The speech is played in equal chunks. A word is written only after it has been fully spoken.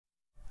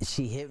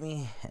She hit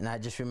me, and I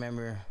just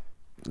remember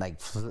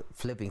like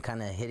flipping,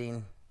 kind of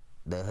hitting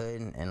the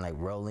hood and like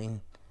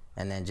rolling,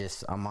 and then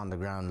just I'm on the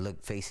ground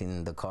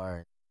facing the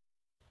car.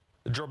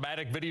 The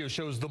dramatic video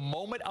shows the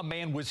moment a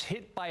man was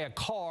hit by a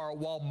car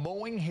while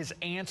mowing his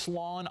aunt's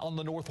lawn on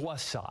the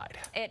northwest side.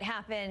 It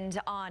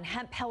happened on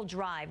Hemp Hill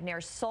Drive near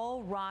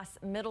Sol Ross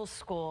Middle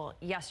School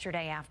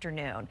yesterday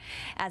afternoon.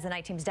 As the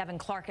night team's Devin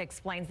Clark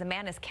explains, the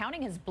man is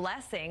counting his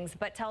blessings,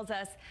 but tells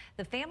us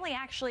the family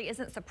actually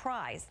isn't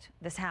surprised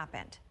this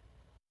happened.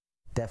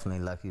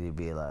 Definitely lucky to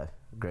be alive.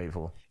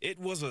 Grateful. It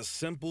was a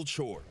simple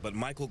chore, but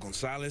Michael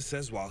Gonzalez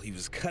says while he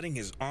was cutting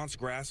his aunt's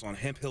grass on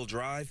Hemp Hill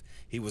Drive,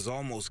 he was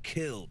almost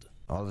killed.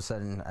 All of a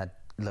sudden, I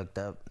looked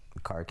up,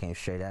 the car came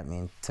straight at me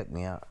and took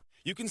me out.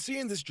 You can see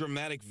in this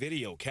dramatic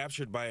video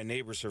captured by a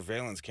neighbor's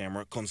surveillance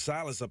camera,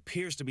 Gonzalez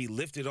appears to be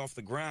lifted off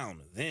the ground.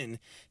 Then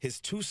his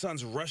two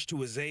sons rush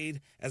to his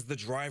aid as the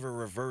driver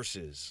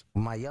reverses.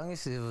 My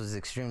youngest, it was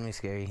extremely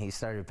scary. He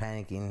started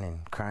panicking and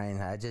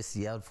crying. I just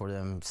yelled for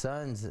them,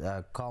 sons,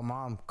 call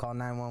mom, call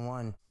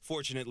 911.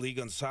 Fortunately,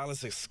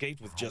 Gonzalez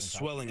escaped with just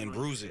swelling and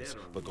bruises.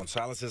 But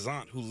Gonzalez's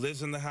aunt, who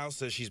lives in the house,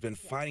 says she's been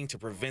fighting to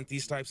prevent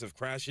these types of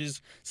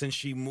crashes since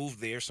she moved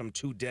there some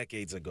 2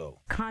 decades ago.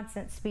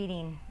 Constant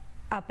speeding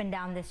up and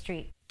down the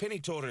street. Penny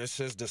Torres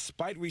says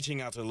despite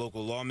reaching out to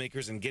local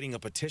lawmakers and getting a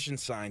petition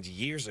signed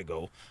years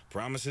ago,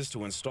 promises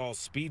to install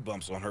speed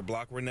bumps on her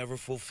block were never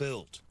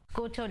fulfilled.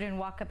 School children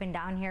walk up and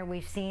down here.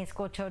 We've seen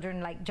school children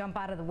like jump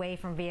out of the way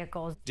from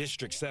vehicles.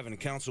 District 7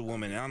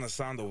 Councilwoman Ana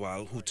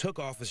Sandoval, who took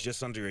office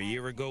just under a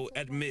year ago,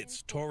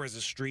 admits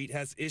Torres' street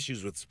has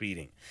issues with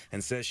speeding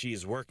and says she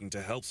is working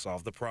to help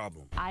solve the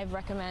problem. I've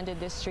recommended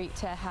this street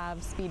to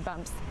have speed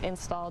bumps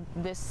installed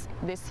this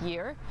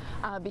year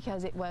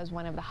because it was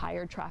one of the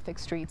higher traffic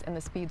streets and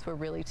the speeds were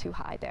really too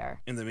high there.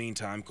 In the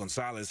meantime,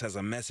 Gonzalez has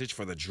a message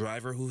for the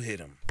driver who hit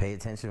him. Pay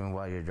attention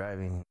while you're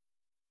driving.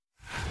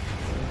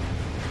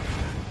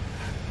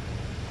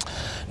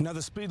 Now,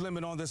 the speed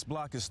limit on this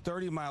block is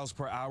 30 miles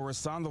per hour.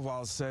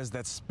 Sandoval says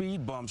that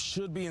speed bumps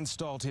should be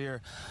installed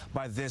here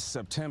by this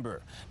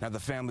September. Now, the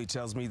family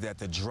tells me that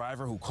the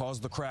driver who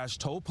caused the crash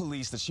told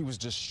police that she was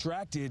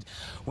distracted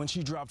when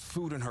she dropped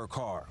food in her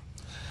car.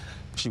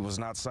 She was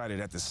not cited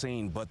at the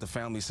scene, but the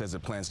family says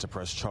it plans to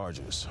press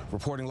charges.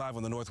 Reporting live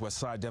on the northwest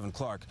side, Devin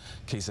Clark,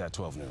 KSAT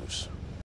 12 News.